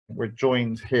We're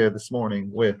joined here this morning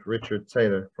with Richard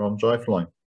Taylor from Jifeline.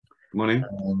 Good morning.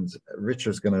 And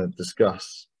Richard's going to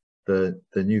discuss the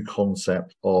new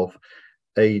concept of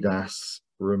ADAS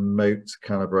remote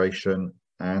calibration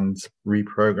and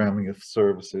reprogramming of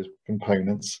services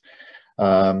components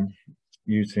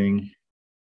using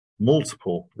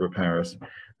multiple repairers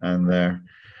and their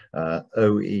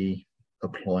OE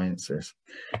appliances.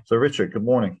 So Richard, good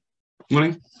morning.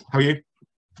 Morning. How are you?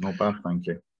 Not bad, thank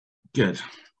you. Good.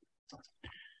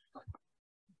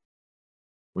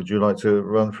 Would you like to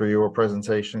run through your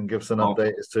presentation, give us an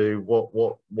update as to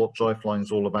what Jifeline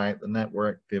is all about, the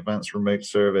network, the advanced remote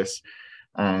service,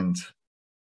 and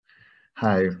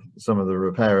how some of the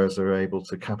repairers are able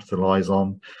to capitalize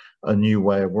on a new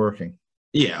way of working?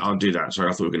 Yeah, I'll do that. Sorry,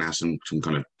 I thought we were going to have some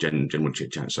kind of general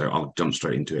chit chat, so I'll jump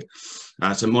straight into it.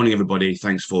 So morning, everybody.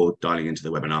 Thanks for dialing into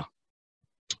the webinar.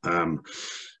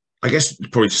 I guess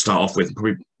probably to start off with,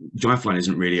 Jifeline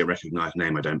isn't really a recognised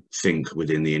name, I don't think,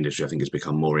 within the industry. I think it's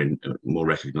become more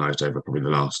recognised over probably the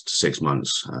last 6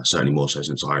 months, certainly more so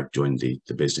since I joined the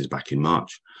business back in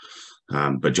March.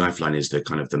 But Jifeline is the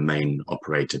kind of the main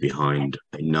operator behind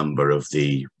a number of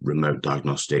the remote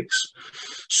diagnostics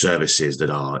services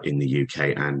that are in the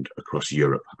UK and across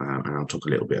Europe. And I'll talk a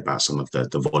little bit about some of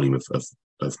the volume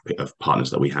of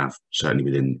partners that we have,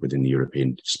 certainly within the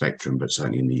European spectrum, but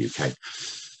certainly in the UK.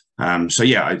 So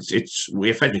yeah,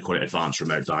 we effectively call it advanced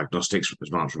remote diagnostics,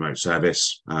 advanced remote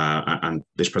service, and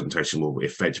this presentation will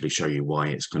effectively show you why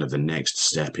it's kind of the next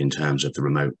step in terms of the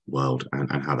remote world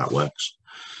and how that works.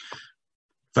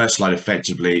 First slide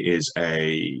effectively is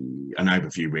an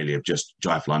overview really of just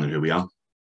Jifeline and who we are.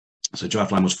 So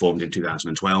Jifeline was formed in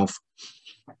 2012.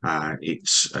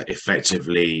 It's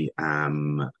effectively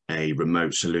a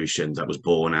remote solution that was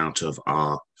born out of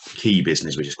our key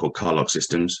business, which is called car lock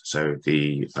systems. So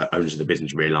the owners of the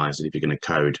business realized that if you're going to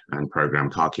code and program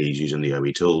car keys using the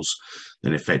OE tools,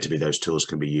 then effectively those tools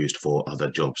can be used for other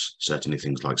jobs, certainly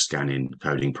things like scanning,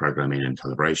 coding, programming, and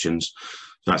calibrations.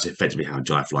 So that's effectively how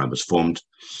Jifeline was formed.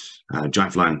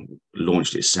 Jifeline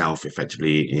launched itself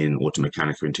effectively in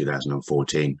Automechanica in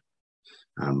 2014.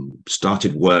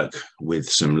 Started work with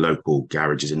some local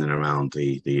garages in and around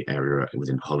the area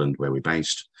within Holland where we're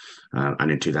based. And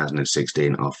in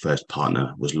 2016, our first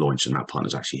partner was launched, and that partner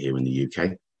is actually here in the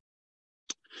UK.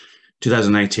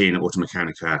 2018, at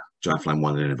Automechanica, Jifeline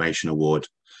won an Innovation Award.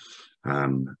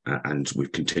 And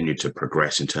we've continued to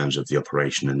progress in terms of the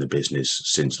operation and the business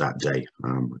since that day.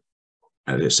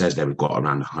 As it says there, we've got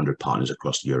around 100 partners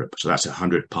across Europe. So that's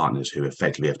 100 partners who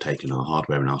effectively have taken our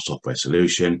hardware and our software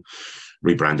solution,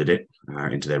 rebranded it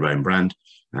into their own brand,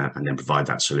 and then provide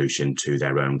that solution to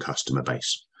their own customer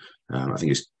base. I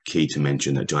think it's key to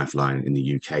mention that Jifeline in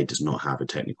the UK does not have a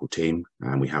technical team.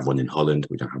 We have one in Holland,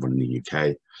 we don't have one in the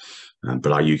UK.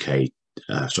 But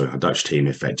our Dutch team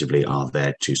effectively are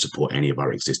there to support any of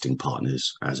our existing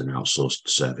partners as an outsourced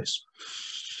service.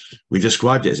 We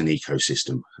described it as an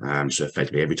ecosystem. So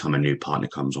effectively, every time a new partner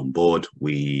comes on board,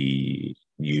 we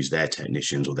use their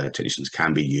technicians, or their technicians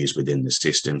can be used within the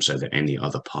system, so that any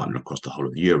other partner across the whole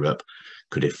of Europe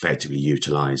could effectively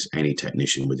utilize any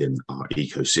technician within our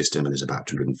ecosystem. And there's about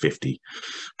 250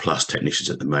 plus technicians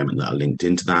at the moment that are linked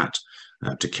into that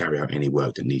to carry out any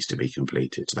work that needs to be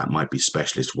completed. So that might be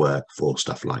specialist work for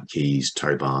stuff like keys,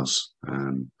 tow bars,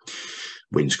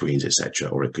 windscreens, etc.,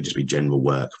 or it could just be general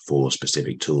work for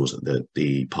specific tools that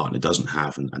the partner doesn't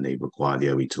have, and they require the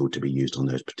OE tool to be used on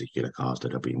those particular cars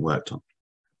that are being worked on.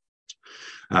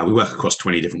 We work across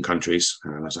 20 different countries.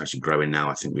 That's actually growing now.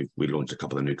 I think we launched a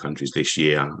couple of new countries this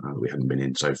year we haven't been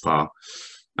in so far.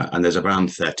 And there's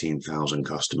around 13,000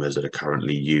 customers that are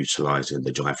currently utilising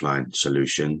the Jifeline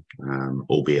solution,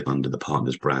 albeit under the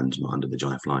partner's brand, not under the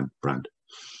Jifeline brand.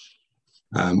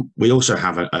 We also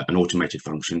have an automated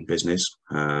function business,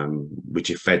 which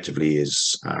effectively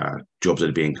is jobs that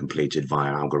are being completed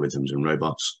via algorithms and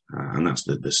robots. And that's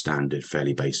the standard,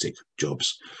 fairly basic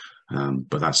jobs.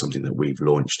 But that's something that we've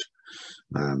launched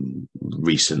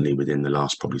recently within the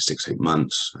last probably 6-8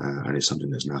 months. And it's something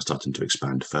that's now starting to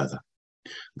expand further.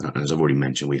 As I've already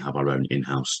mentioned, we have our own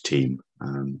in-house team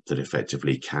that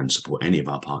effectively can support any of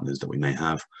our partners that we may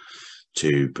have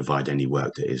to provide any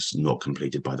work that is not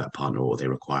completed by that partner, or they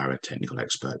require a technical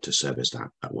expert to service that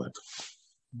work.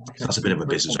 Okay. So that's a bit of a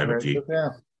business overview. Yeah.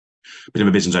 Bit of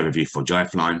a business overview for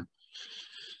Jifeline.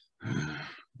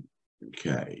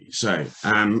 Okay, so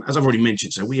as I've already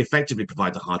mentioned, so we effectively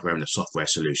provide the hardware and the software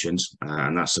solutions,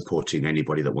 and that's supporting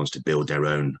anybody that wants to build their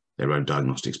own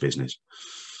diagnostics business.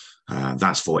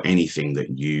 That's for anything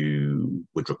that you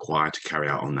would require to carry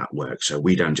out on that work. So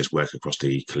we don't just work across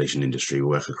the collision industry, we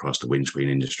work across the windscreen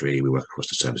industry, we work across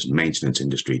the service and maintenance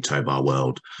industry, tow bar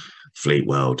world, fleet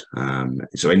world.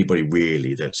 So anybody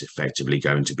really that's effectively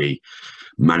going to be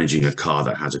managing a car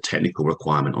that has a technical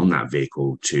requirement on that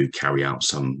vehicle to carry out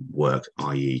some work,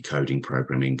 i.e. coding,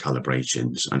 programming,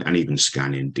 calibrations, and even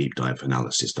scanning, deep dive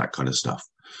analysis, that kind of stuff.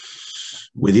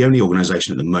 We're the only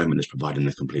organisation at the moment that's providing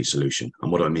the complete solution.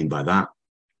 And what do I mean by that?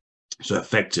 So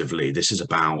effectively, this is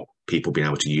about people being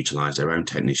able to utilise their own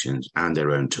technicians and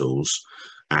their own tools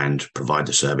and provide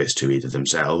the service to either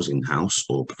themselves in-house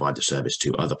or provide the service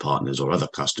to other partners or other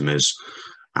customers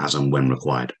as and when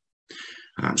required.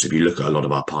 So if you look at a lot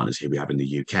of our partners here we have in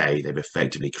the UK, they've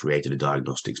effectively created a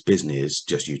diagnostics business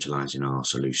just utilising our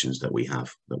solutions that we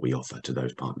have, that we offer to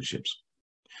those partnerships.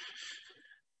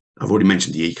 I've already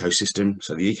mentioned the ecosystem.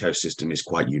 So the ecosystem is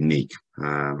quite unique.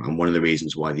 And one of the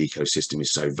reasons why the ecosystem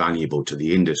is so valuable to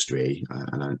the industry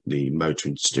and the motor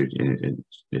industry in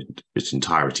its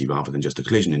entirety rather than just the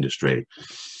collision industry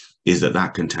is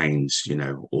that contains, you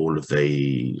know, all of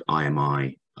the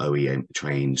IMI, OEM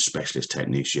trained specialist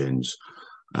technicians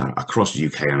across the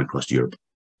UK and across Europe.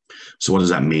 So what does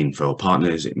that mean for our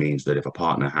partners? It means that if a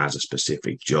partner has a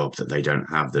specific job that they don't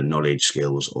have the knowledge,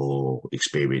 skills or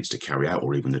experience to carry out,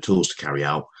 or even the tools to carry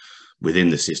out, within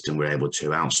the system, we're able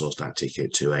to outsource that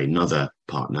ticket to another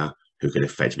partner who can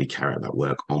effectively carry out that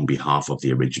work on behalf of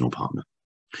the original partner.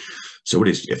 So what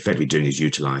it's effectively doing is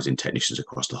utilising technicians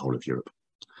across the whole of Europe.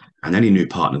 And any new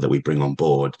partner that we bring on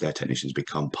board, their technicians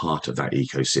become part of that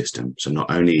ecosystem. So not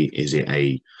only is it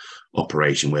a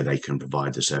operation where they can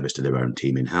provide the service to their own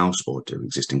team in-house or to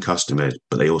existing customers,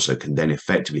 but they also can then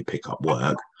effectively pick up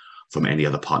work from any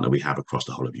other partner we have across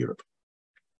the whole of Europe.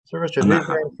 So Richard, who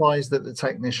verifies that the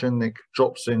technician that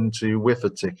drops into with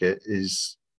a ticket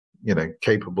is, you know,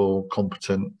 capable,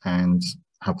 competent, and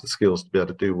have the skills to be able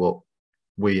to do what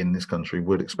we in this country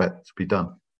would expect to be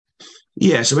done?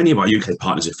 Yeah, so many of our UK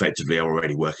partners effectively are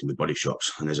already working with body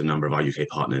shops, and there's a number of our UK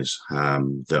partners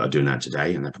that are doing that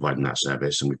today, and they're providing that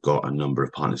service. And we've got a number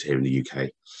of partners here in the UK.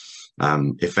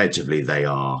 Effectively, they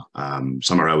are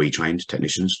some are OE trained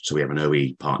technicians. So we have an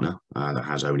OE partner that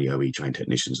has only OE trained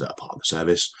technicians that are part of the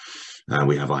service.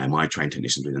 We have IMI trained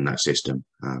technicians within that system,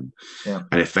 and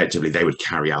effectively they would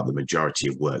carry out the majority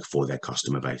of work for their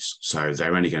customer base. So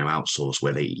they're only going to outsource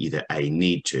where they either A,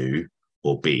 need to,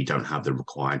 or B, don't have the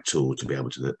required tool to be able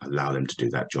to allow them to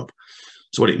do that job.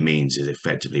 So what it means is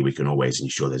effectively we can always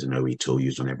ensure there's an OE tool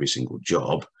used on every single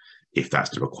job if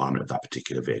that's the requirement of that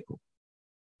particular vehicle.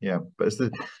 Yeah, but as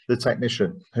the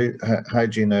technician, how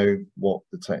do you know what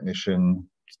the technician's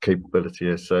capability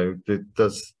is? So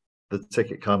does the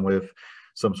ticket come with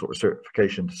some sort of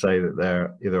certification to say that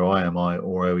they're either IMI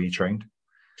or OE trained?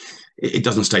 It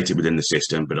doesn't state it within the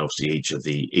system, but obviously each of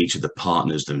the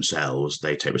partners themselves,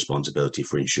 they take responsibility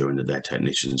for ensuring that their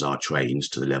technicians are trained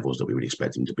to the levels that we would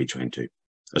expect them to be trained to.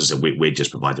 As I said, we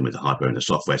just provide them with the hardware and the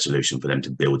software solution for them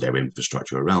to build their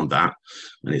infrastructure around that,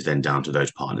 and it's then down to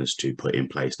those partners to put in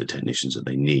place the technicians that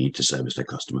they need to service their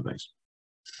customer base.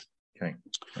 Okay,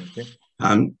 thank you.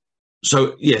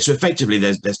 So effectively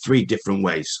there's three different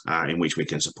ways in which we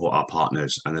can support our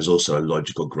partners, and there's also a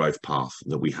logical growth path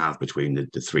that we have between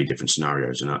the three different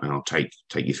scenarios, and I'll take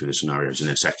you through the scenarios in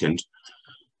a second.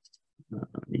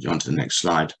 Let me go on to the next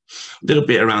slide. A little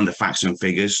bit around the facts and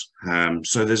figures.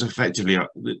 So there's effectively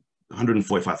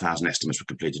 145,000 estimates were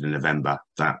completed in November.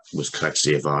 That was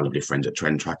courtesy of our lovely friends at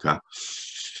Trend Tracker.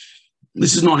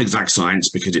 This is not an exact science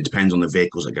because it depends on the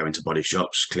vehicles that go into body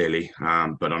shops, clearly,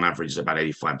 but on average, about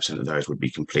 85% of those would be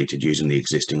completed using the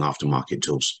existing aftermarket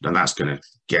tools. And that's going to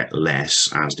get less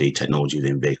as the technology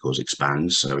within vehicles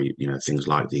expands. So, you know, things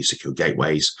like the secure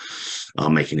gateways are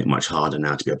making it much harder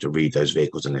now to be able to read those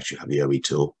vehicles unless you have the OE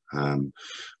tool.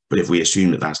 But if we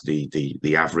assume that that's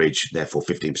the average, therefore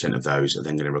 15% of those are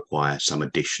then going to require some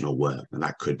additional work. And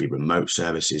that could be remote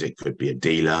services, it could be a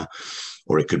dealer,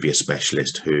 or it could be a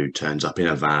specialist who turns up in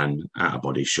a van at a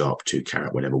body shop to carry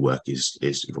out whatever work is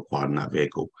required on that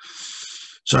vehicle.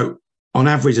 So on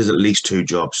average, there's at least two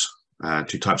types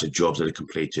of jobs that are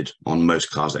completed on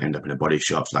most cars that end up in a body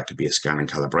shop. So that could be a scan and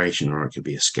calibration, or it could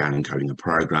be a scan and coding and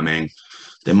programming.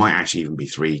 There might actually even be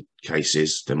three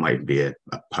cases. There might be a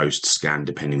post-scan,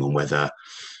 depending on whether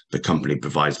the company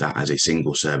provides that as a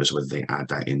single service, whether they add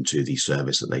that into the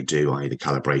service that they do, i.e. the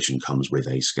calibration comes with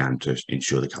a scan to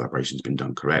ensure the calibration has been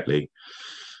done correctly.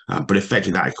 But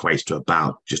effectively that equates to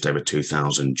about just over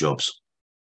 2,000 jobs,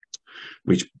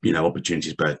 which, you know,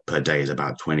 opportunities per day is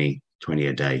about 20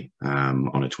 a day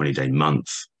on a 20-day month.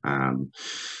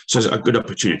 So there's a good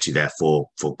opportunity there for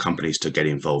companies to get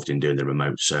involved in doing the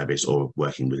remote service or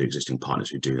working with existing partners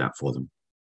who do that for them.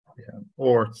 Yeah,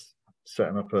 or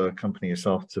setting up a company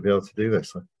yourself to be able to do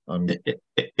this.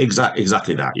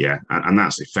 Exactly that, yeah. And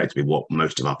that's effectively what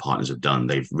most of our partners have done.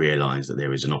 They've realized that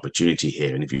there is an opportunity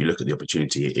here. And if you look at the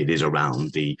opportunity, it is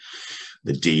around the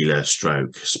dealer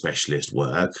stroke specialist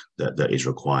work that is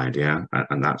required, yeah.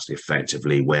 And that's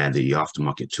effectively where the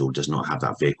aftermarket tool does not have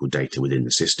that vehicle data within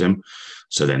the system.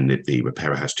 So then the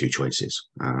repairer has two choices.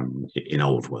 In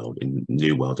old world, in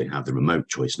new world, they have the remote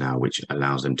choice now, which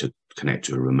allows them to connect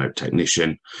to a remote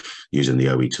technician using the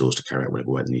OE tools to carry out whatever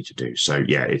work they need to do. So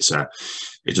yeah, it's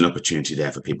an opportunity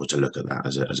there for people to look at that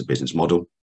as a business model.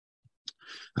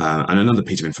 And another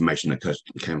piece of information that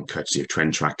came courtesy of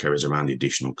Trend Tracker is around the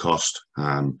additional cost.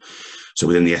 So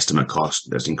within the estimate cost,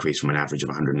 that's increased from an average of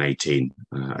 118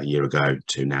 a year ago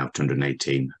to now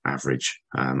 218 average.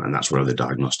 And that's where the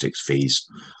diagnostics fees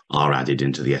are added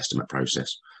into the estimate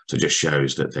process. So it just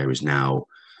shows that there is now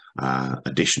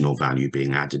additional value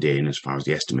being added in as far as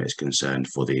the estimate is concerned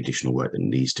for the additional work that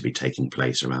needs to be taking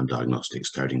place around diagnostics,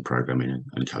 coding, programming,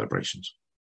 and calibrations.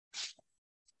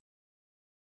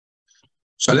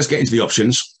 So let's get into the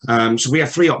options. So we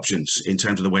have three options in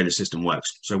terms of the way the system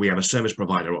works. So we have a service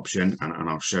provider option, and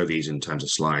I'll show these in terms of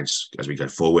slides as we go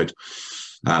forward.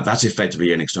 That's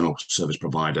effectively an external service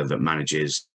provider that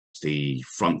manages the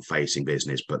front-facing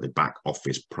business, but the back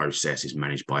office process is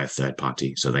managed by a third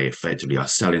party. So they effectively are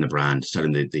selling the brand,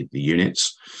 selling the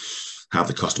units, have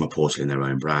the customer portal in their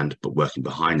own brand, but working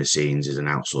behind the scenes is an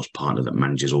outsourced partner that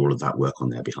manages all of that work on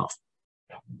their behalf.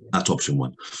 That's option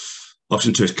one.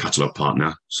 Option two is catalog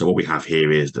partner. So what we have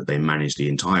here is that they manage the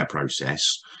entire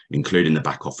process, including the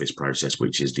back office process,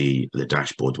 which is the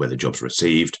dashboard where the job's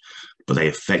received, but they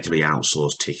effectively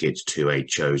outsource tickets to a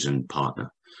chosen partner.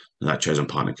 And that chosen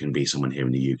partner can be someone here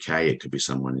in the UK, it could be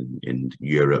someone in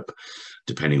Europe,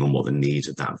 depending on what the needs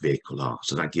of that vehicle are.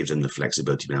 So that gives them the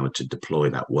flexibility to be able to deploy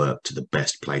that work to the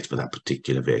best place for that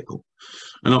particular vehicle.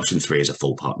 And option three is a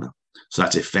full partner. So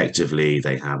that's effectively,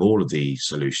 they have all of the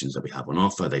solutions that we have on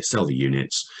offer. They sell the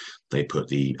units, they put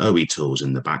the OE tools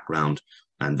in the background,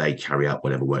 and they carry out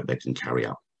whatever work they can carry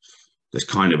out. There's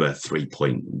kind of a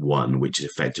 3.1, which is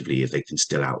effectively if they can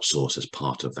still outsource as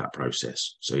part of that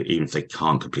process. So even if they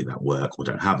can't complete that work or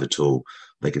don't have the tool,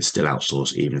 they can still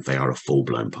outsource even if they are a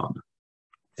full-blown partner.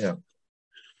 Yeah.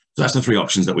 So that's the three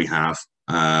options that we have.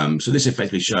 So this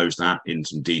effectively shows that in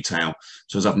some detail.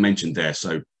 So as I've mentioned there,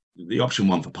 so the option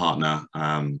one for partner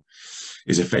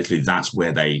is effectively that's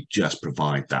where they just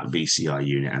provide that VCI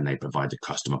unit and they provide the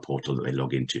customer portal that they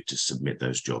log into to submit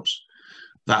those jobs.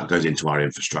 That goes into our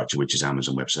infrastructure, which is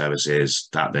Amazon Web Services.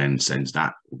 That then sends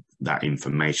that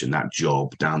information, that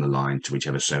job down the line to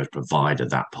whichever service provider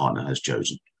that partner has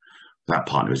chosen. That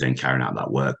partner is then carrying out that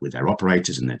work with their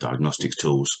operators and their diagnostics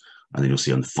tools. And then you'll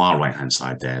see on the far right-hand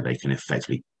side there, they can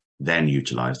effectively then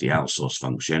utilize the outsource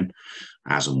function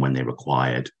as and when they're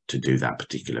required to do that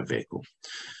particular vehicle.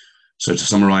 So to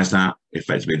summarize that,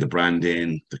 effectively the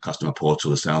branding, the customer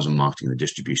portal, the sales and marketing, the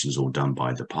distribution is all done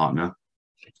by the partner.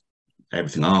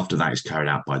 Everything after that is carried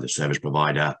out by the service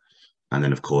provider. And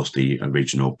then, of course, the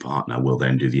original partner will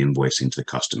then do the invoicing to the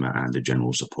customer and the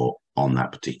general support on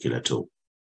that particular tool.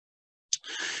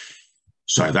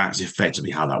 So that's effectively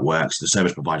how that works. The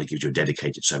service provider gives you a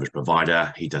dedicated service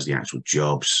provider. He does the actual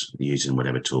jobs using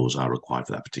whatever tools are required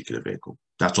for that particular vehicle.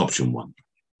 That's option one.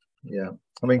 Yeah.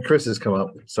 I mean, Chris has come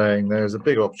up saying there's a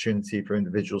big opportunity for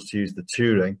individuals to use the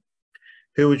tooling.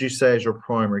 Who would you say is your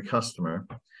primary customer?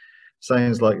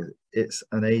 Sounds like it's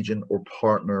an agent or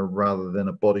partner rather than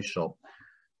a body shop.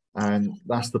 And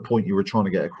that's the point you were trying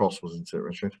to get across, wasn't it,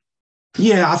 Richard?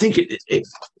 Yeah, I think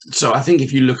so I think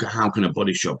if you look at how can a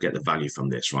body shop get the value from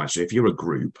this, right? So if you're a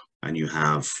group and you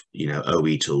have,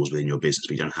 OE tools within your business,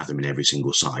 but you don't have them in every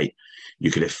single site, you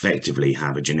could effectively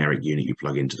have a generic unit you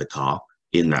plug into the car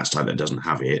in that site that doesn't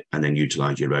have it, and then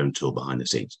utilize your own tool behind the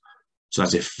scenes. So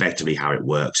that's effectively how it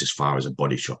works as far as a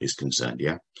body shop is concerned,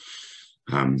 yeah?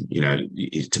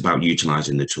 It's about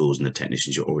utilizing the tools and the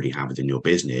technicians you already have within your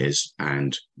business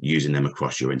and using them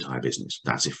across your entire business.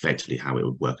 That's effectively how it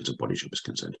would work as a body shop is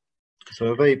concerned.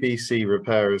 So if ABC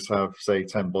repairers have, say,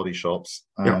 10 body shops,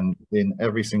 and in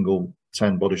every single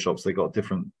 10 body shops, they got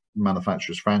different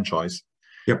manufacturers franchise,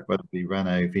 whether it be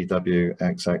Renault, VW,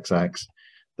 XXX,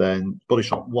 then body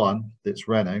shop 1 that's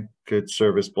Renault could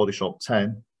service body shop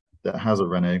 10 that has a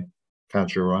Renault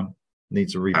Cadger run,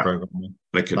 needs a reprogramming.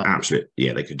 They could absolutely,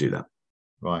 they could do that.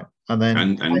 Right. And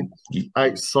then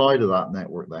outside of that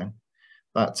network, then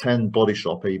that 10 body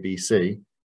shop ABC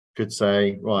could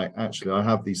say, right, actually, I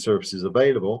have these services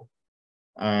available,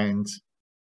 and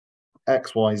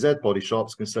XYZ body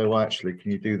shops can say, well, actually,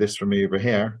 can you do this for me over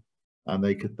here? And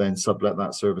they could then sublet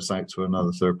that service out to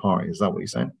another third party. Is that what you're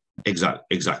saying?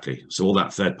 Exactly. So all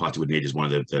that third party would need is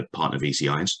one of the partner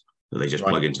VCIs that they just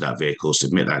plug into that vehicle,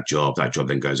 submit that job. That job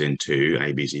then goes into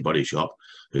ABC Body Shop,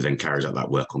 who then carries out that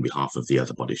work on behalf of the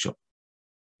other body shop.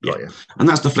 Yeah. And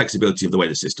that's the flexibility of the way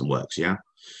the system works. Yeah.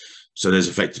 So there's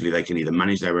effectively, they can either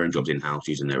manage their own jobs in-house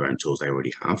using their own tools they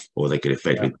already have, or they could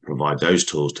effectively provide those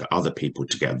tools to other people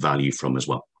to get value from as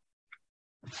well.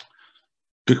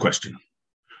 Good question.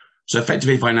 So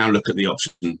effectively, if I now look at the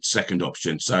second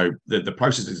option, so the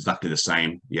process is exactly the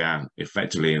same. Yeah,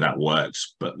 effectively that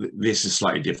works, but this is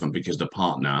slightly different because the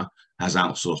partner has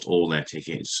outsourced all their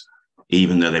tickets,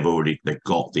 even though they've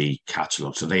got the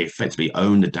catalog. So they effectively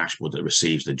own the dashboard that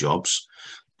receives the jobs.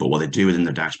 But what they do within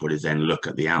the dashboard is then look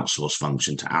at the outsource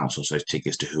function to outsource those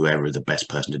tickets to whoever is the best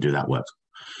person to do that work.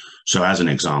 So as an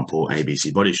example,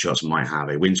 ABC Body Shops might have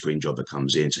a windscreen job that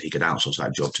comes in, so he could outsource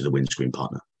that job to the windscreen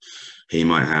partner. He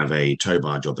might have a tow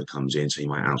bar job that comes in, so he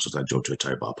might outsource that job to a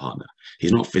tow bar partner.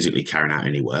 He's not physically carrying out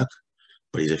any work,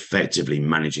 but he's effectively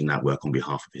managing that work on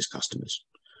behalf of his customers,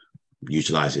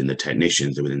 utilizing the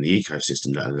technicians within the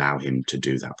ecosystem that allow him to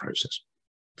do that process.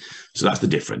 So that's the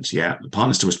difference. Yeah, the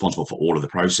partner's still responsible for all of the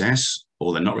process.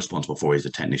 All they're not responsible for is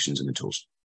the technicians and the tools.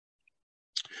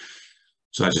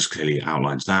 So that just clearly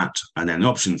outlines that. And then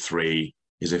option 3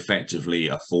 is effectively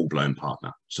a full-blown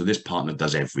partner. So this partner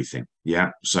does everything.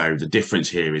 Yeah. So the difference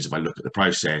here is if I look at the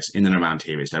process in and around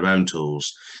here, it's their own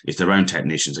tools, it's their own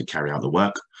technicians that carry out the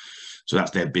work. So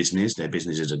that's their business. Their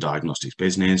business is a diagnostics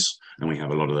business, and we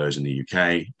have a lot of those in the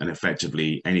UK. And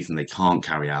effectively, anything they can't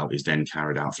carry out is then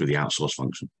carried out through the outsource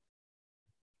function.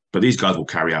 But these guys will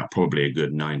carry out probably a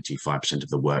good 95% of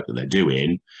the work that they're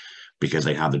doing because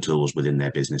they have the tools within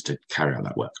their business to carry out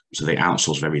that work. So they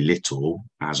outsource very little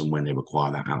as and when they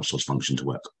require that outsource function to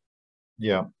work.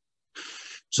 Yeah.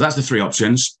 So that's the 3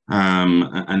 options.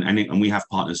 And we have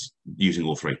partners using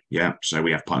all 3. Yeah. So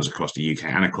we have partners across the UK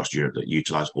and across Europe that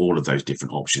utilize all of those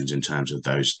different options in terms of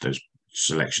those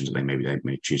selections that they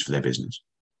may choose for their business.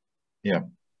 Yeah.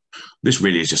 This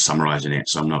really is just summarizing it.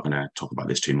 So I'm not going to talk about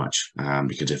this too much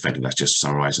because effectively that's just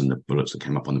summarizing the bullets that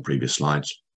came up on the previous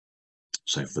slides.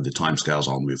 So for the timescales,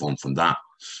 I'll move on from that.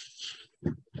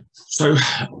 So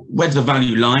where does the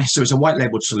value lie? So it's a white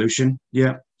labeled solution.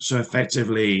 Yeah. So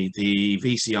effectively the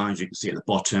VCIs you can see at the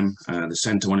bottom, the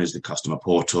center one is the customer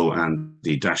portal and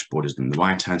the dashboard is on the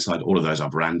right hand side. All of those are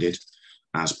branded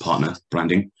as partner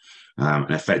branding.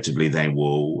 And effectively they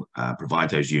will provide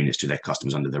those units to their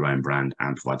customers under their own brand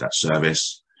and provide that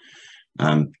service.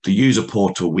 The user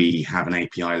portal, we have an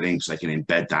API link so they can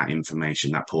embed that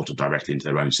information, that portal directly into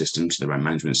their own systems, their own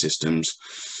management systems,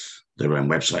 their own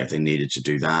website if they needed to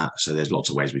do that. So there's lots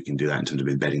of ways we can do that in terms of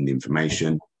embedding the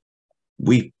information.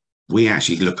 We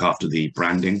actually look after the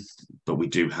branding, but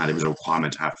there was a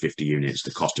requirement to have 50 units.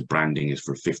 The cost of branding is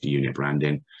for 50 unit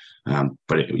branding.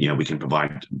 But we can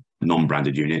provide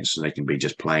non-branded units, so they can be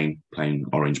just plain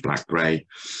orange, black, grey,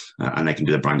 and they can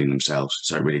do the branding themselves.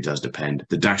 So it really does depend.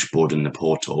 The dashboard and the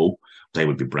portal, they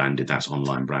would be branded. That's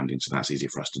online branding, so that's easy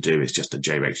for us to do. It's just the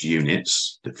JREX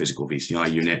units, the physical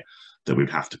VCI unit, that we'd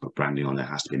have to put branding on. There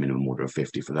has to be a minimum order of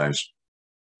 50 for those.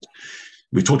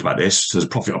 We've talked about this. So there's a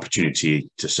profit opportunity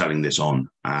to selling this on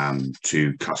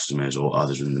to customers or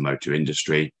others in the motor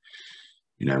industry.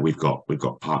 We've got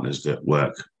partners that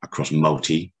work across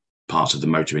multi parts of the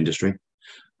motor industry.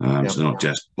 So they're not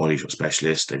just body shop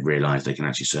specialists. They've realized they can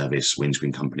actually service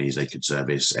windscreen companies. They could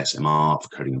service SMR for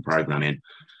coding and programming.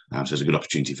 So there's a good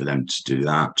opportunity for them to do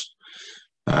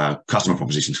that. Customer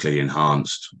proposition is clearly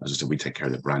enhanced. As I said, we take care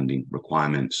of the branding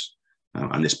requirements,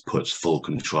 and this puts full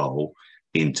control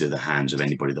into the hands of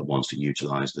anybody that wants to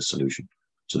utilize the solution.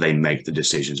 So they make the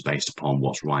decisions based upon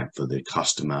what's right for the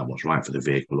customer, what's right for the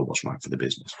vehicle, or what's right for the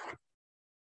business.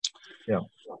 Yeah.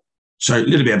 So a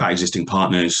little bit about existing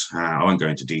partners. I won't go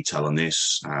into detail on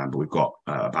this, but we've got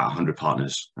about 100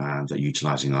 partners that are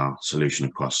utilizing our solution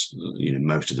across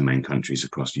most of the main countries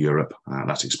across Europe.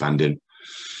 That's expanding.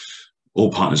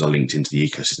 All partners are linked into the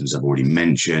ecosystems I've already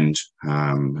mentioned,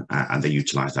 and they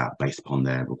utilize that based upon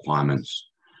their requirements.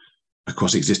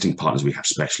 Across existing partners, we have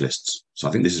specialists. So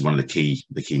I think this is one of the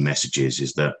key messages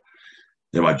is that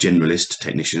there are generalist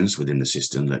technicians within the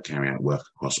system that carry out work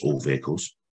across all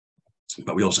vehicles.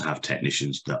 But we also have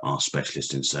technicians that are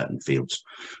specialists in certain fields.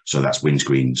 So that's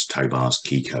windscreens, tow bars,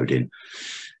 key coding,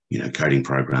 coding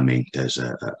programming. There's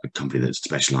a company that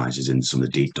specializes in some of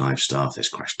the deep dive stuff. There's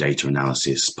crash data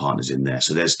analysis partners in there.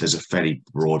 So there's a fairly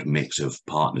broad mix of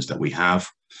partners that we have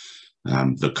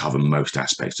that cover most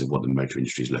aspects of what the motor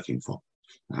industry is looking for.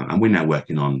 And we're now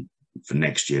working on for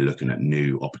next year, looking at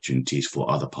new opportunities for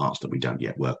other parts that we don't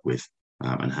yet work with,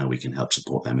 and how we can help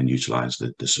support them and utilize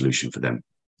the solution for them.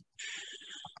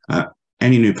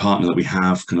 Any new partner that we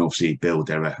have can obviously build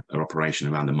their operation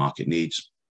around the market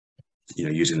needs, you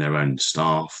know, using their own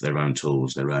staff, their own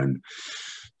tools, their own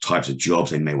types of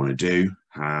jobs they may want to do.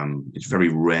 It's very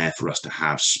rare for us to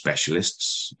have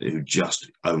specialists who just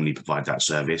only provide that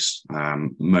service.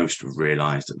 Most have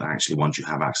realized that actually once you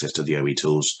have access to the OE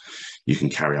tools, you can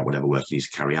carry out whatever work you need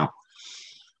to carry out.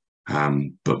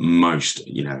 But most,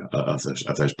 you know, of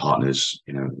those partners,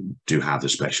 you know, do have the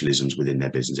specialisms within their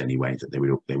business anyway that they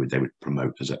would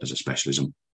promote as a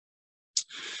specialism.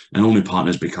 And all new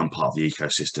partners become part of the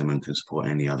ecosystem and can support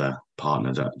any other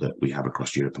partner that we have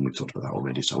across Europe, and we've talked about that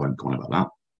already, so I won't go on about that.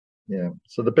 Yeah.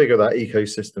 So the bigger that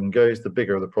ecosystem goes, the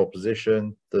bigger the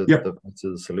proposition, the better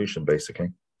the solution,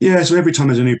 basically. Yeah. So every time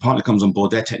there's a new partner comes on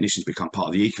board, their technicians become part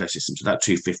of the ecosystem. So that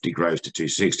 250 grows to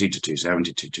 260, to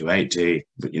 270, to 280.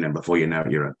 But, you know, before you know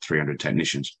it, you're at 300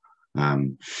 technicians.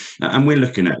 And we're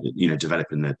looking at, you know,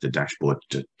 developing the dashboard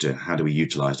to how do we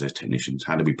utilize those technicians?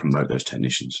 How do we promote those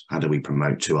technicians? How do we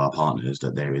promote to our partners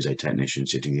that there is a technician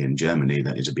sitting in Germany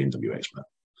that is a BMW expert?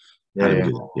 How do we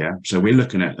do that? Yeah. So we're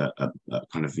looking at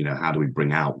kind of, you know, how do we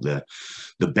bring out the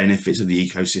benefits of the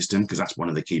ecosystem? Because that's one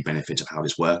of the key benefits of how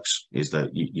this works, is that,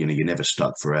 you know, you're never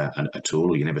stuck for a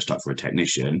tool, or you're never stuck for a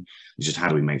technician. It's just how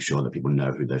do we make sure that people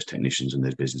know who those technicians and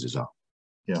those businesses are?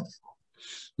 Yeah.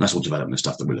 That's all development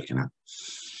stuff that we're looking at.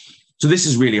 So this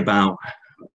is really about,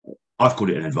 I've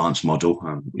called it an advanced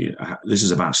model. This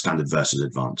is about standard versus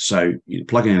advanced. So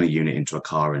plugging in a unit into a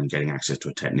car and getting access to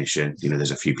a technician, you know,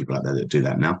 there's a few people out there that do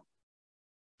that now.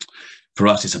 For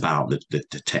us, it's about the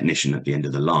technician at the end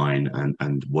of the line,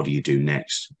 and what do you do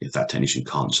next if that technician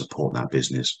can't support that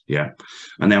business? Yeah.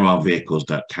 And there are vehicles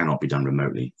that cannot be done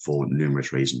remotely for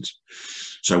numerous reasons.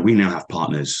 So we now have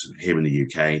partners here in the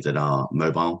UK that are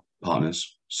mobile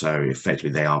partners. So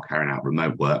effectively, they are carrying out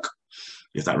remote work.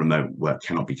 If that remote work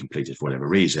cannot be completed for whatever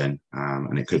reason,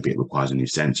 and it could be it requires a new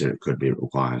sensor, it could be it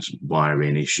requires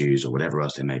wiring issues or whatever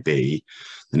else there may be,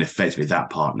 then effectively that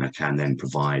partner can then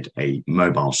provide a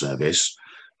mobile service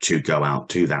to go out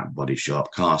to that body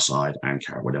shop, car side, and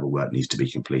carry whatever work needs to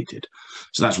be completed.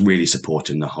 So that's really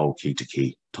supporting the whole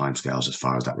key-to-key timescales as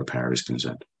far as that repair is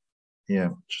concerned. Yeah.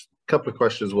 Just couple of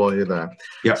questions while you're there.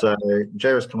 Yeah. So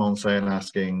Joe has come on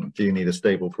asking, do you need a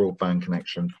stable broadband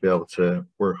connection to be able to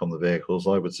work on the vehicles?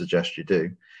 I would suggest you do,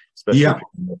 especially if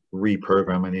you can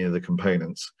reprogram any of the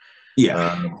components.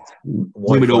 Yeah.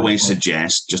 We would always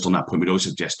suggest, just on that point, we'd always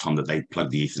suggest, Tom, that they plug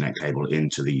the Ethernet cable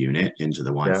into the unit, into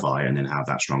the Wi-Fi, and then have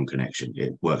that strong connection.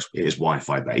 It works, it is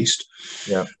Wi-Fi based,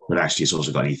 but actually it's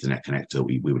also got an Ethernet connector.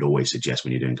 We would always suggest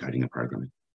when you're doing coding and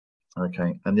programming.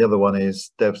 Okay. And the other one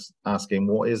is Dev's asking,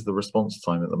 what is the response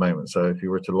time at the moment? So if you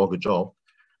were to log a job,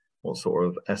 what sort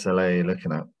of SLA are you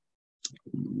looking at?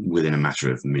 Within a matter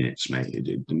of minutes, mate.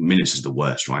 Minutes is the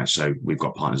worst, right? So we've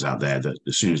got partners out there that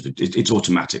as soon as it's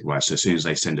automatic, right? So as soon as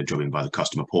they send a job in by the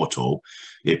customer portal,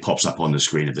 it pops up on the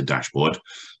screen of the dashboard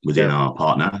within our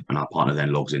partner, and our partner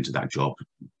then logs into that job,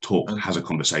 has a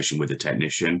conversation with the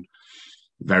technician,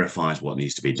 verifies what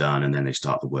needs to be done, and then they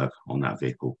start the work on that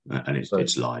vehicle, and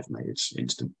it's live, mate. It's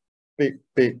instant.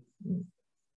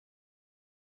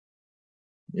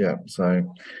 Yeah.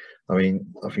 So, I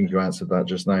mean, I think you answered that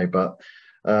just now, but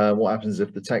what happens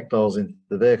if the tech dials into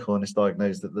the vehicle and it's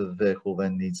diagnosed that the vehicle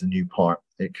then needs a new part?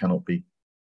 It cannot be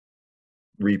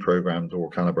reprogrammed or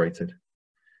calibrated.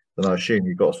 Then I assume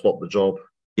you've got to stop the job,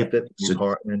 fit the new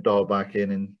part, and then dial back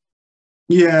in. And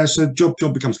yeah, so job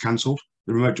becomes cancelled.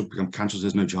 The remote job becomes cancelled.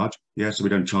 There's no charge. Yeah, so we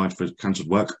don't charge for cancelled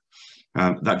work.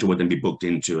 That job would then be booked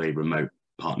into a remote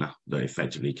partner that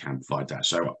effectively can provide that.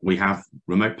 So we have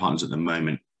remote partners at the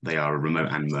moment. They are a remote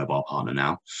and mobile partner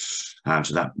now.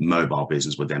 So that mobile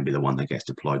business would then be the one that gets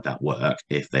deployed that work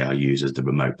if they are used as the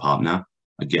remote partner.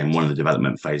 Again, one of the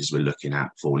development phases we're looking at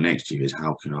for next year is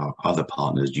how can our other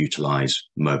partners utilize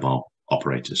mobile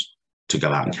operators to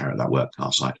go out and carry out that work to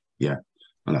our side. Yeah.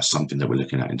 And that's something that we're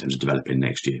looking at in terms of developing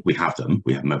next year. We have them.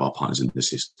 We have mobile partners in the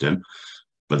system,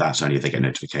 but that's only if they get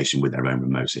notification with their own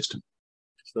remote system.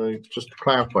 So just to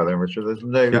clarify then, Richard, there's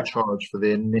no charge for the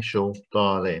initial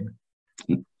dial in.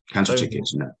 Cancel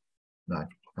tickets, no. No.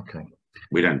 Okay.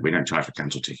 We don't charge for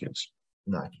cancel tickets.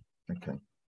 No. Okay.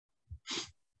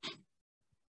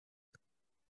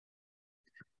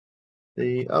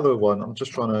 The other one, I'm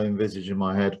just trying to envisage in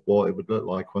my head what it would look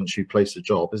like once you place a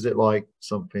job. Is it like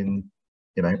something,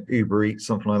 you know, Uber Eats,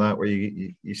 something like that, where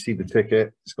you see the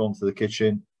ticket, it's gone to the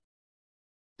kitchen,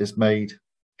 it's made,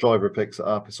 driver picks it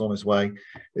up, it's on its way?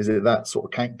 Is it that sort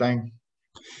of countdown?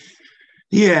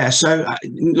 Yeah, so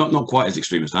not quite as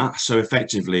extreme as that. So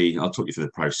effectively, I'll talk you through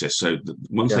the process. So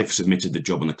once they've submitted the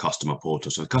job on the customer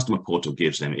portal, so the customer portal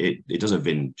gives them, it does a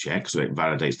VIN check, so it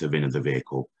validates the VIN of the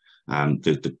vehicle.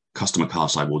 The customer car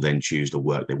side will then choose the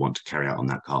work they want to carry out on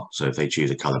that car. So if they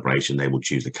choose a calibration, they will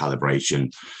choose the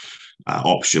calibration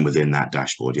option within that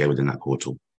dashboard, within that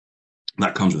portal.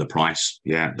 That comes with a price.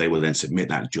 They will then submit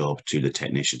that job to the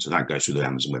technician. So that goes through the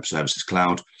Amazon Web Services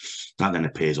cloud. That then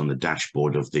appears on the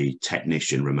dashboard of the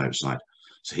technician remote side.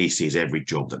 So he sees every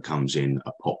job that comes in,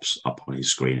 pops up on his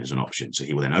screen as an option. So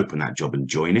he will then open that job and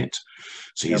join it.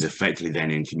 So he's effectively then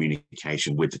in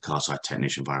communication with the car side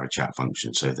technician via a chat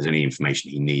function. So if there's any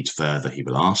information he needs further, he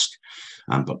will ask.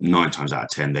 But 9 times out of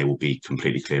 10, they will be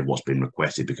completely clear what's been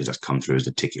requested because that's come through as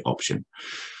the ticket option.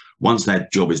 Once their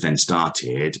job is then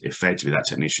started, effectively that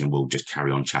technician will just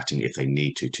carry on chatting if they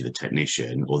need to the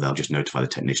technician, or they'll just notify the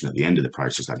technician at the end of the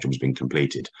process that job has been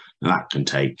completed. Now that can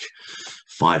take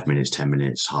 5 minutes, 10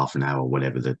 minutes, half an hour,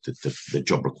 whatever the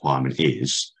job requirement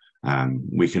is.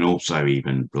 We can also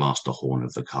even blast the horn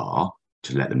of the car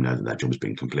to let them know that job has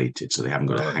been completed. So they haven't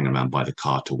got to hang around by the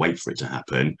car to wait for it to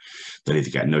happen. They'll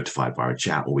either get notified via a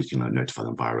chat, or we can notify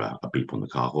them via a beep on the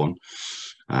car horn.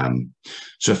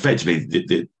 So effectively,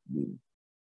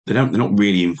 they're not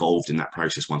really involved in that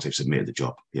process once they've submitted the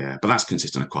job. But that's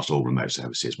consistent across all remote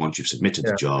services. Once you've submitted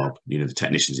the job, the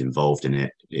technician's involved in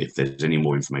it. If there's any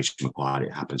more information required,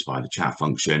 it happens via the chat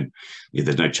function. If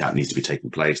there's no chat that needs to be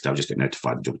taking place, they'll just get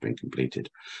notified the job's been completed.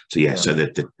 So so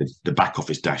the back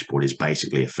office dashboard is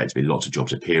basically effectively lots of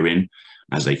jobs appearing.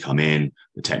 As they come in,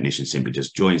 the technician simply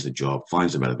just joins the job,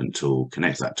 finds the relevant tool,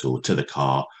 connects that tool to the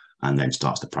car, and then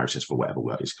starts the process for whatever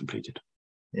work is completed.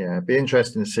 Yeah, it'd be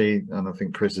interesting to see, and I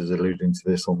think Chris is alluding to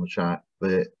this on the chat,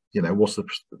 that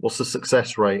what's the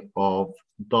success rate of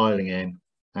dialing in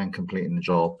and completing the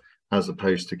job, as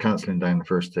opposed to cancelling down the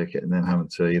first ticket and then having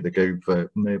to either go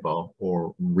for mobile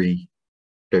or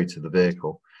go to the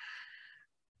vehicle.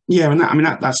 And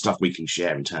that's stuff we can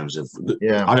share in terms of.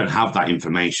 I don't have that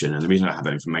information, and the reason I have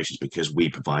that information is because we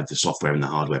provide the software and the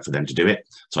hardware for them to do it.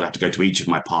 So I'd have to go to each of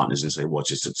my partners and say, what's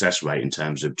your success rate in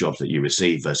terms of jobs that you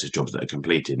receive versus jobs that are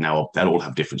completed? Now they'll all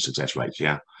have different success rates,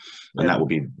 and that will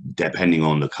be depending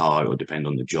on the car, it will depend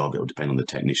on the job, it will depend on the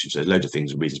technician. So there's loads of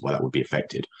things and reasons why that would be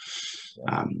affected.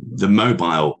 The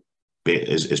mobile bit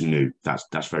is new.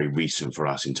 That's very recent for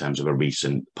us in terms of a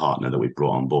recent partner that we've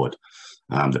brought on board.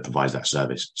 That provides that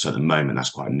service. So at the moment, that's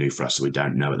quite new for us. So we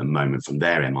don't know at the moment from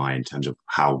their MI in terms of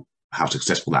how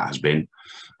successful that has been.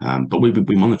 But we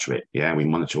monitor it. We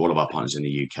monitor all of our partners in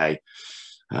the UK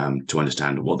to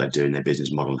understand what they're doing, their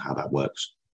business model, and how that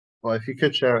works. Well, if you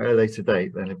could share it at a later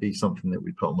date, then it'd be something that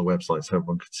we put on the website so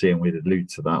everyone could see, and we'd allude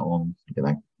to that on,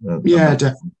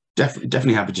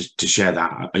 Definitely happy to share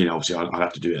that. Obviously I'll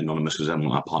have to do it anonymous because I don't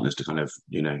want our partners to kind of,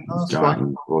 go out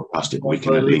and broadcast it. But we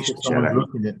can at least share that.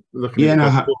 They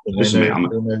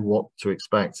know what to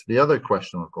expect. The other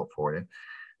question I've got for you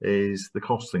is the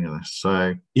costing of this.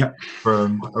 So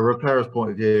from a repairer's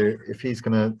point of view, if he's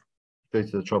going to go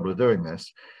to the trouble of doing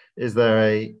this, is there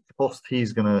a cost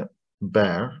he's going to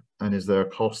bear, and is there a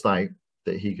cost out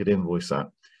that he could invoice at?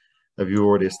 Have you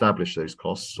already established those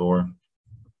costs, or?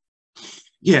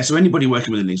 So anybody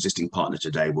working with an existing partner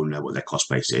today will know what their cost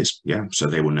base is. So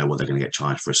they will know what they're going to get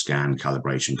charged for a scan,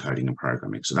 calibration, coding, and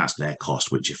programming. So that's their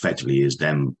cost, which effectively is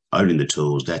them owning the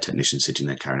tools, their technicians sitting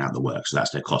there carrying out the work. So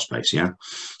that's their cost base. So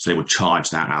they will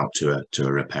charge that out to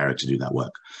a repairer to do that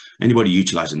work. Anybody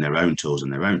utilizing their own tools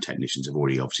and their own technicians have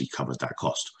already obviously covered that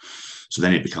cost. So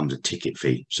then it becomes a ticket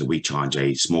fee. So we charge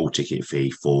a small ticket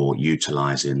fee for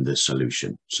utilizing the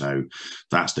solution. So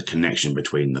that's the connection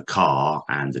between the car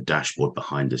and the dashboard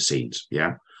behind the scenes.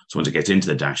 So once it gets into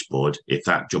the dashboard, if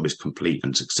that job is complete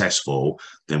and successful,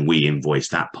 then we invoice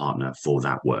that partner for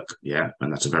that work.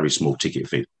 And that's a very small ticket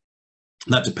fee.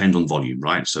 That depends on volume,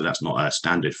 right? So that's not a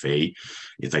standard fee.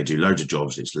 If they do loads of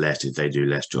jobs, it's less. If they do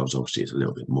less jobs, obviously it's a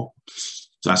little bit more.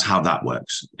 So that's how that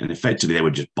works. And effectively, they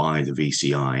would just buy the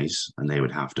VCIs, and they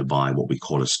would have to buy what we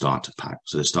call a starter pack.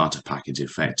 So the starter pack is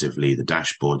effectively the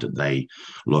dashboard that they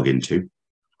log into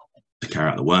to carry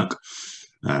out the work.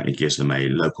 It gives them a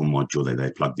local module that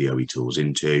they plug the OE tools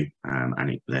into,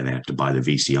 and then they have to buy the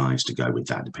VCIs to go with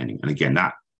that, depending. And again,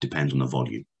 that depends on the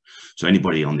volume. So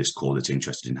anybody on this call that's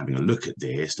interested in having a look at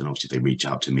this, then obviously if they reach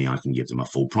out to me, I can give them a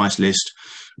full price list,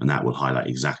 and that will highlight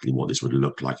exactly what this would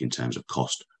look like in terms of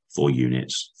cost for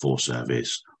units, for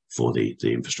service, for the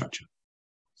infrastructure.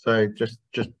 So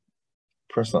just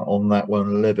press on that one a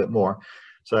little bit more.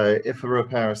 So if a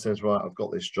repairer says, right, I've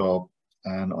got this job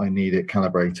and I need it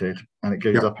calibrated, and it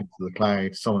goes up into the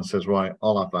cloud, someone says, right,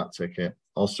 I'll have that ticket,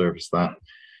 I'll service that.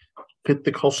 could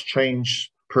the cost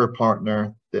change per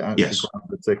partner that actually Yes. grant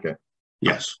the ticket?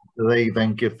 Yes. Do they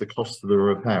then give the cost to the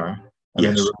repairer? And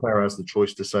then Yes. the repairer has the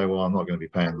choice to say, well, I'm not going to be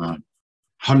paying that.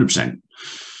 100%.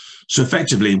 So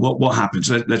effectively, what happens,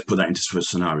 let's put that into a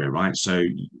scenario, right? So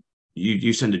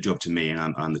you send a job to me,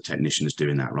 and I'm the technician that's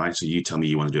doing that, right? So you tell me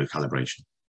you want to do a calibration.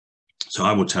 So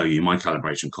I will tell you my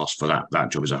calibration cost for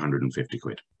that job is 150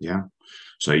 quid. Yeah.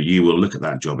 So you will look at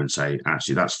that job and say,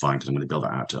 actually, that's fine because I'm going to build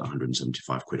that out to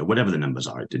 175 quid or whatever the numbers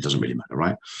are. It doesn't really matter,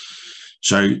 right?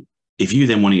 So if you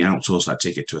then want to outsource that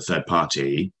ticket to a third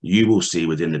party, you will see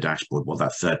within the dashboard what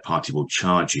that third party will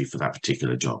charge you for that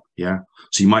particular job. Yeah.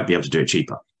 So you might be able to do it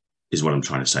cheaper, is what I'm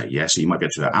trying to say. Yeah. So you might be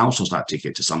able to outsource that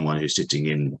ticket to someone who's sitting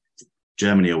in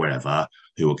Germany or wherever,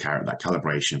 who will carry out that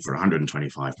calibration for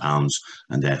 £125,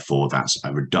 and therefore that's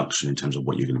a reduction in terms of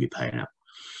what you're going to be paying out.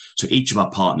 So each of our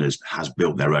partners has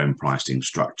built their own pricing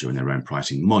structure and their own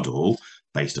pricing model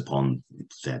based upon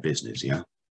their business. Yeah.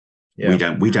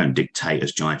 We don't dictate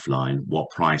as Jifeline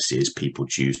what prices people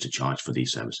choose to charge for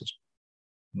these services.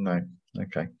 No.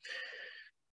 Okay.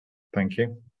 Thank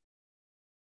you.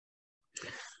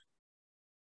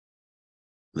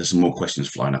 There's some more questions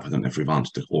flying up. I don't know if we've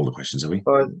answered all the questions, have we?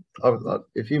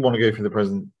 If you want to go through the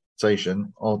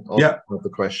presentation, I'll have the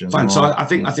questions. Fine. So I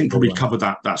think probably covered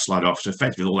that slide off. So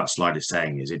effectively, all that slide is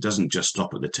saying is it doesn't just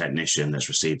stop at the technician that's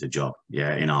received the job.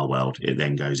 Yeah, in our world, it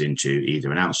then goes into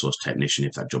either an outsourced technician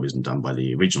if that job isn't done by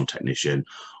the original technician,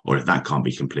 or if that can't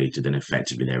be completed, then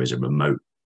effectively there is a remote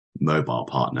mobile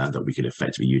partner that we could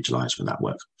effectively utilize for that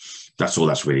work. That's all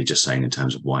that's really just saying in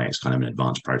terms of why it's kind of an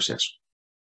advanced process.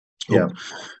 Yeah.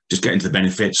 Just get into the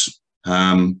benefits.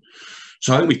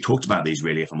 So I think we've talked about these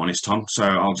really, if I'm honest, Tom. So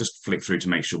I'll just flick through to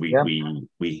make sure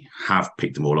we have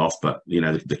picked them all off. But you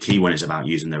know, the key one is about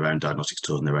using their own diagnostics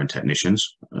tools and their own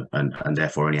technicians, and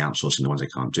therefore only outsourcing the ones they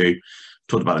can't do.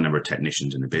 Talked about the number of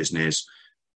technicians in the business.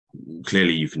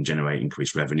 Clearly, you can generate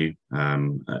increased revenue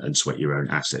and sweat your own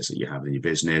assets that you have in your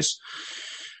business,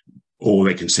 or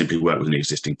they can simply work with an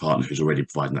existing partner who's already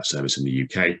providing that service in the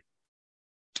UK.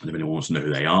 And if anyone wants to know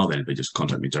who they are, then if they just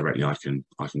contact me directly, I can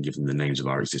give them the names of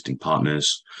our existing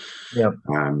partners. Yeah.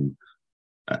 And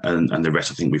the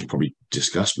rest, I think we've probably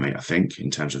discussed, mate. I think in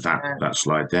terms of that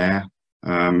slide there.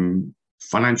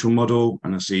 Financial model,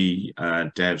 and I see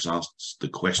Dev's asked the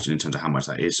question in terms of how much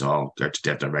that is. So I'll go to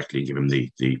Dev directly and give him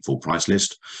the full price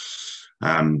list.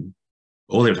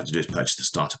 All they would have to do is purchase the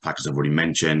starter pack, as I've already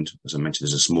mentioned. As I mentioned,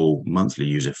 there's a small monthly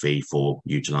user fee for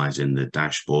utilizing the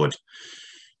dashboard.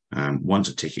 Once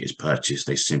a ticket is purchased,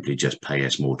 they simply just pay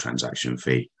a small transaction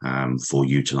fee for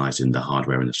utilizing the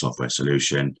hardware and the software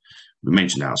solution. We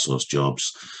mentioned outsourced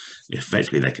jobs.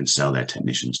 Effectively, they can sell their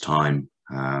technicians' time.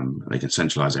 They can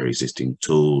centralize their existing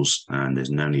tools, and there's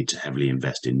no need to heavily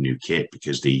invest in new kit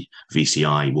because the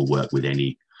VCI will work with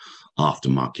any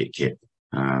aftermarket kit.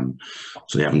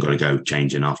 So they haven't got to go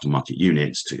change in aftermarket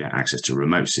units to get access to a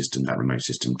remote system. That remote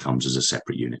system comes as a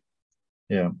separate unit.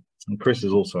 Yeah. And Chris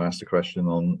has also asked a question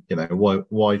on, you know,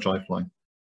 why Jifeline?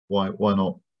 Why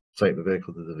not take the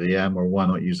vehicle to the VM, or why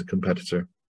not use a competitor?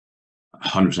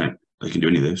 100%. They can do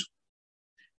any of those.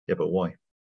 Yeah, but why?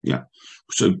 Yeah.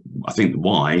 So I think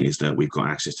why is that we've got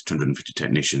access to 250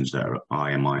 technicians that are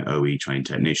IMI OE trained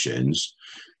technicians.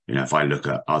 You know, if I look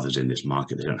at others in this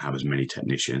market, they don't have as many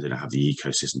technicians. They don't have the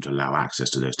ecosystem to allow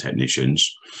access to those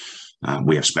technicians.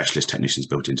 We have specialist technicians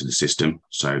built into the system.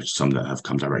 So some that have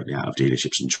come directly out of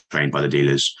dealerships and trained by the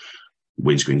dealers.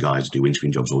 Windscreen guys do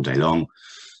windscreen jobs all day long.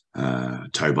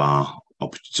 Tow bar.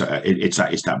 So it's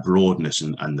that broadness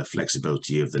and the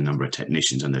flexibility of the number of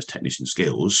technicians and those technician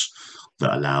skills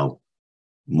that allow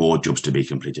more jobs to be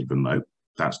completed remote.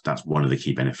 That's one of the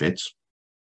key benefits.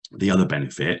 The other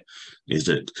benefit is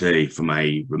that clearly from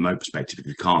a remote perspective, if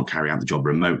you can't carry out the job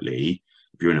remotely,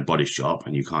 if you're in a body shop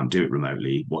and you can't do it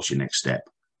remotely, what's your next step?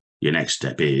 Your next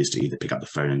step is to either pick up the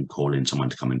phone and call in someone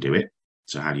to come and do it.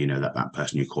 So how do you know that that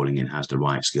person you're calling in has the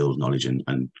right skills, knowledge and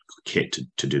kit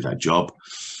to do that job?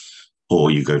 Or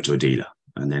you go to a dealer.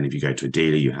 And then if you go to a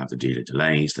dealer, you have the dealer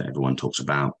delays that everyone talks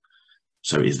about.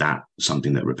 So is that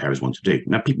something that repairers want to do?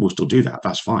 Now, people will still do that.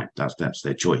 That's fine. That's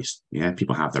their choice. Yeah,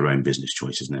 people have their own business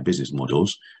choices and their business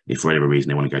models. If for whatever reason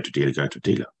they want to go to a dealer, go to a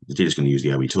dealer. The dealer's going to use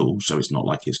the OE tool, so it's not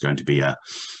like it's going to be a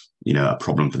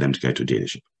problem for them to go to a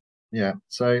dealership. Yeah.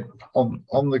 So on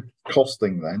the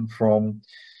costing then from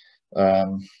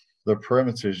the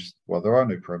perimeters, well, there are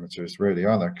no perimeters really,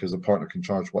 are there? Because the partner can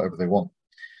charge whatever they want.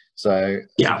 So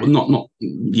yeah, well,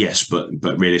 yes, but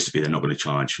realistically, they're not going to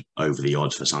charge over the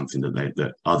odds for something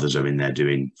that others are in there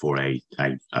doing for a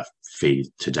fee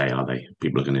today, are they?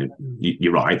 People are going to.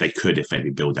 You're right. They could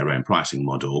effectively build their own pricing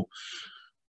model,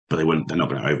 but they're not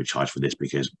going to overcharge for this,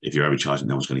 because if you're overcharging,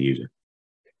 no one's going to use it.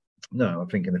 No, I'm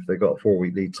thinking if they've got a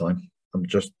 4-week lead time, I'm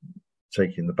just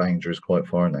taking the boundaries quite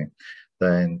far now,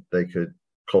 then they could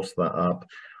cost that up.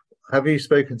 Have you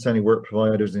spoken to any work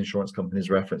providers, insurance companies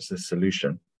reference this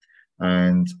solution,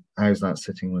 and how's that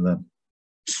sitting with them?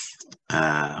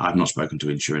 I've not spoken to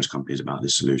insurance companies about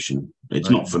this solution. It's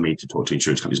not for me to talk to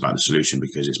insurance companies about the solution,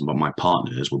 because it's my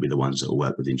partners will be the ones that will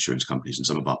work with insurance companies, and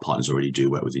some of our partners already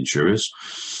do work with insurers.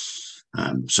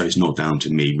 So it's not down to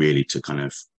me really to kind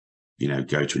of,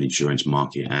 go to an insurance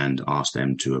market and ask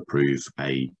them to approve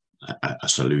a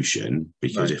solution,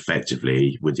 because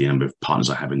effectively, with the number of partners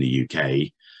I have in the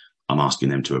UK, I'm asking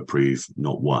them to approve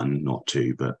not one, not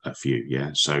two, but a few.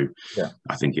 Yeah. So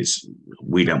I think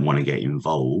we don't want to get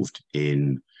involved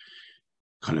in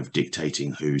kind of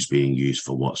dictating who's being used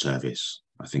for what service.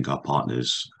 I think our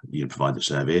partners, provide the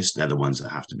service. They're the ones that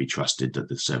have to be trusted that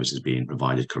the service is being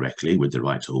provided correctly with the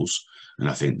right tools. And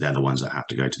I think they're the ones that have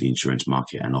to go to the insurance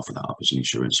market and offer that up as an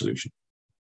insurance solution.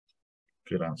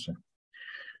 Good answer.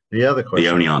 The other question.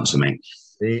 The only answer, mate.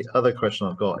 The other question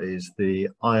I've got is the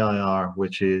IIR,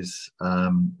 which is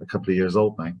a couple of years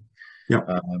old now. Yeah.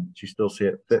 Do you still see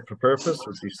it fit for purpose,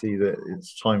 or do you see that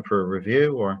it's time for a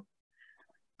review? Or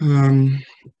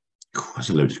that's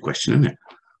a loaded question, isn't it?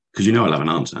 Because I'll have an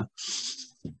answer.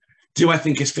 Do I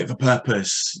think it's fit for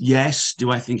purpose? Yes. Do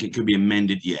I think it could be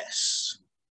amended? Yes.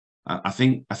 I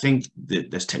think that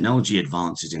there's technology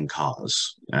advances in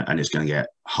cars, and it's going to get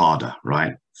harder,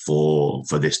 right, for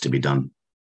this to be done.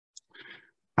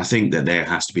 I think that there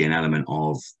has to be an element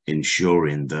of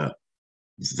ensuring that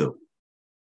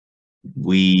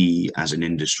we as an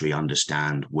industry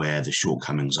understand where the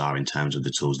shortcomings are in terms of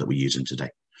the tools that we're using today.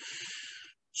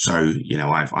 So,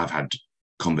 I've had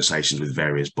conversations with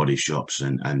various body shops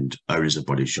and owners of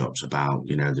body shops about,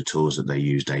 the tools that they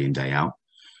use day in, day out.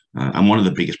 And one of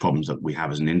the biggest problems that we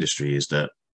have as an industry is that,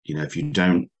 if you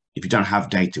don't have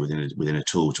data within a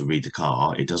tool to read the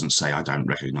car, it doesn't say, I don't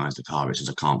recognize the car. It says,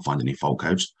 I can't find any fault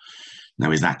codes.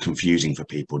 Now, is that confusing for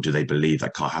people? Do they believe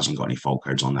that car hasn't got any fault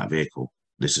codes on that vehicle?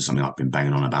 This is something I've been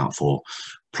banging on about for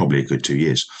probably a good 2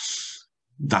 years.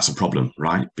 That's a problem,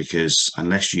 right? Because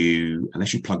unless you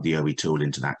plug the OE tool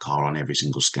into that car on every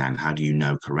single scan, how do you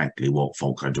know correctly what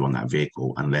fault codes are on that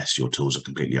vehicle unless your tools are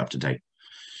completely up to date?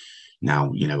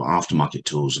 Now, aftermarket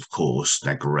tools, of course,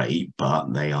 they're great,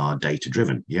 but they are data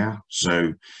driven. Yeah.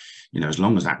 So, as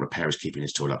long as that repair is keeping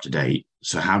his tool up to date.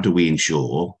 So how do we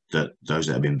ensure that those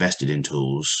that have invested in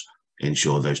tools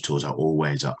ensure those tools are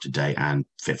always up to date and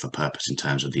fit for purpose in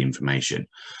terms of the information?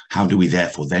 How do we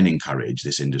therefore then encourage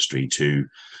this industry to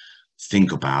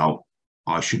think about,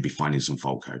 I should be finding some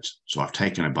fault codes. So I've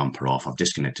taken a bumper off, I've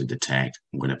disconnected the tech,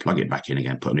 I'm going to plug it back in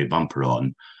again, put a new bumper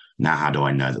on. Now, how do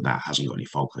I know that that hasn't got any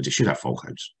fault codes? It should have fault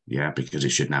codes, yeah, because it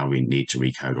should now need to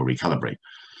recode or recalibrate.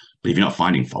 But if you're not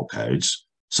finding fault codes,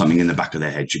 something in the back of their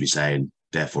head should be saying,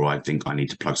 therefore, I think I need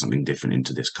to plug something different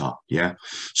into this car, yeah?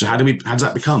 So how does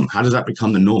that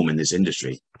become the norm in this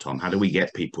industry, Tom? How do we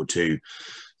get people to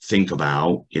think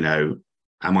about,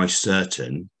 am I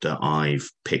certain that I've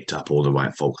picked up all the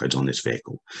right fault codes on this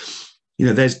vehicle?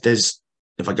 There's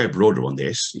if I go broader on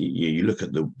this, you look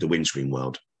at the windscreen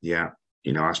world, yeah?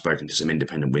 I've spoken to some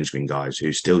independent windscreen guys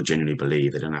who still genuinely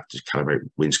believe they don't have to calibrate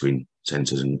windscreen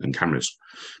sensors and cameras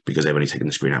because they've only taken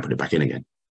the screen out and put it back in again.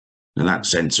 And that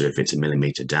sensor, if it's a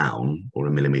millimeter down or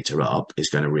a millimeter up, is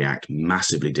going to react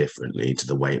massively differently to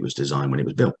the way it was designed when it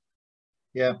was built.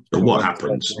 Yeah. But what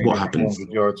happens? 100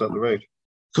 yards up the road.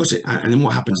 Of course, and then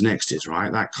what happens next is,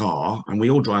 right, that car, and we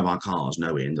all drive our cars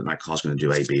knowing that car's going to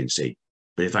do A, B, and C.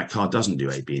 But if that car doesn't do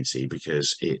A, B, and C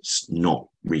because it's not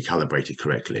recalibrated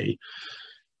correctly,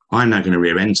 I'm now going to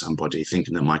rear end somebody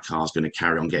thinking that my car's going to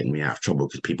carry on getting me out of trouble,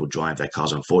 because people drive their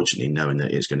cars, unfortunately, knowing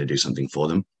that it's going to do something for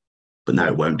them. But now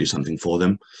it won't do something for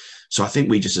them. So I think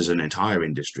we just as an entire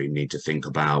industry need to think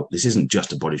about, this isn't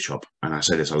just a body shop. And I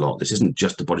say this a lot, this isn't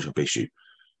just a body shop issue.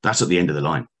 That's at the end of the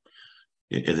line.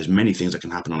 There's many things that can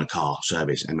happen on a car,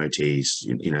 service, MOTs,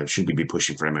 should we be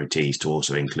pushing for MOTs to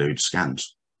also include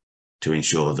scans to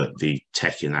ensure that the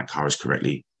tech in that car is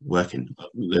correctly working?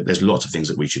 There's lots of things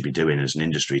that we should be doing as an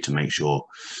industry to make sure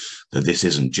that this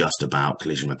isn't just about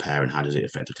collision repair and how does it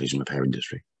affect the collision repair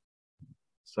industry.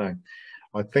 So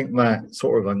I think that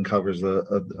sort of uncovers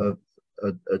a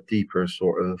deeper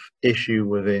sort of issue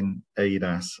within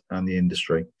ADAS and the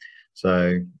industry.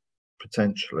 So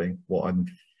potentially what I'm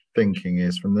thinking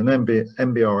is, from the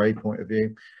MBRA point of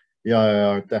view, the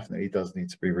IIR definitely does need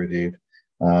to be reviewed.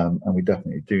 And we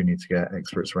definitely do need to get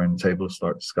experts around the table to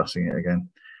start discussing it again,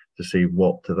 to see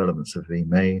what developments have been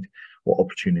made, what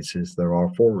opportunities there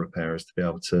are for repairers to be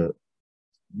able to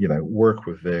you know, work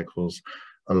with vehicles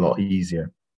a lot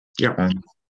easier. Yeah. And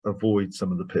avoid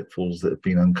some of the pitfalls that have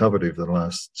been uncovered over the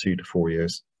last 2 to 4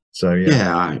 years. So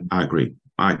yeah, I agree.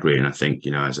 I agree, and I think,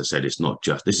 you know, as I said, this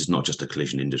is not just a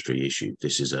collision industry issue.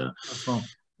 This is a, you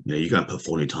know, you go and put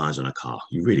 4 new tires on a car,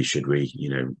 you really should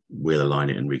wheel align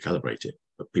it and recalibrate it,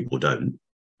 but people don't,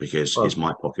 because it's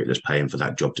my pocket that's paying for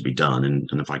that job to be done, and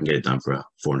if I can get it done for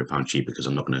 £400 cheaper because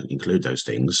I'm not going to include those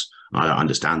things, I don't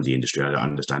understand the industry, I don't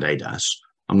understand ADAS,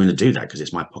 I'm going to do that because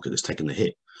it's my pocket that's taking the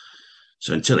hit.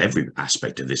 So until every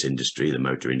aspect of this industry, the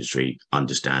motor industry,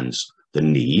 understands the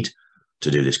need to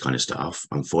do this kind of stuff,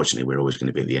 unfortunately, we're always going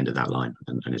to be at the end of that line,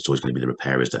 and it's always going to be the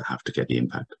repairers that have to get the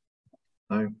impact.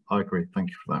 No, I agree. Thank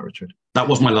you for that, Richard. That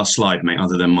was my last slide, mate,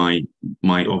 other than my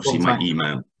obviously my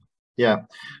email. Yeah,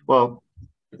 well,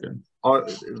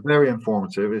 very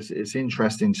informative. It's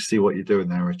interesting to see what you're doing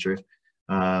there, Richard,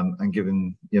 and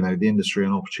giving, you know, the industry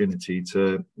an opportunity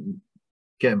to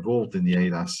get involved in the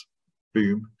ADAS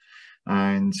boom.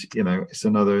 And, you know, it's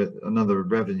another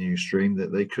revenue stream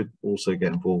that they could also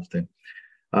get involved in.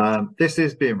 This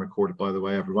is being recorded, by the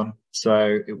way, everyone.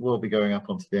 So it will be going up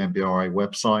onto the MBRA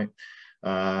website.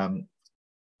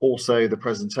 Also, the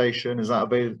presentation, is that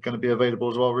going to be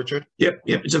available as well, Richard? Yep,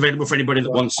 it's available for anybody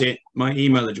that wants it. My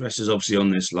email address is obviously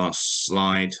on this last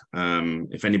slide.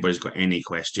 If anybody's got any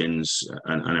questions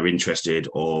and are interested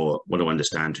or want to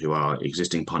understand who our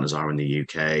existing partners are in the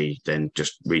UK, then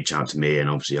just reach out to me, and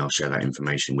obviously I'll share that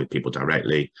information with people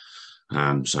directly.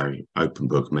 So open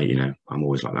book, mate, you know, I'm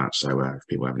always like that. So if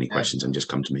people have any questions, then just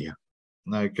come to me. Yeah.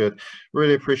 No, good.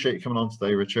 Really appreciate you coming on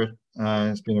today, Richard.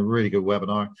 It's been a really good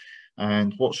webinar.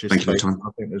 And watch this space. I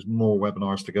think there's more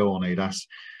webinars to go on ADAS.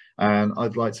 And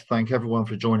I'd like to thank everyone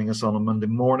for joining us on a Monday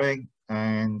morning.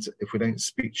 And if we don't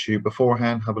speak to you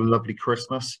beforehand, have a lovely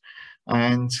Christmas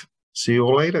and see you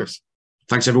all later.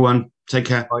 Thanks, everyone. Take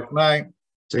care. Bye for now.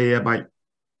 See ya. Bye.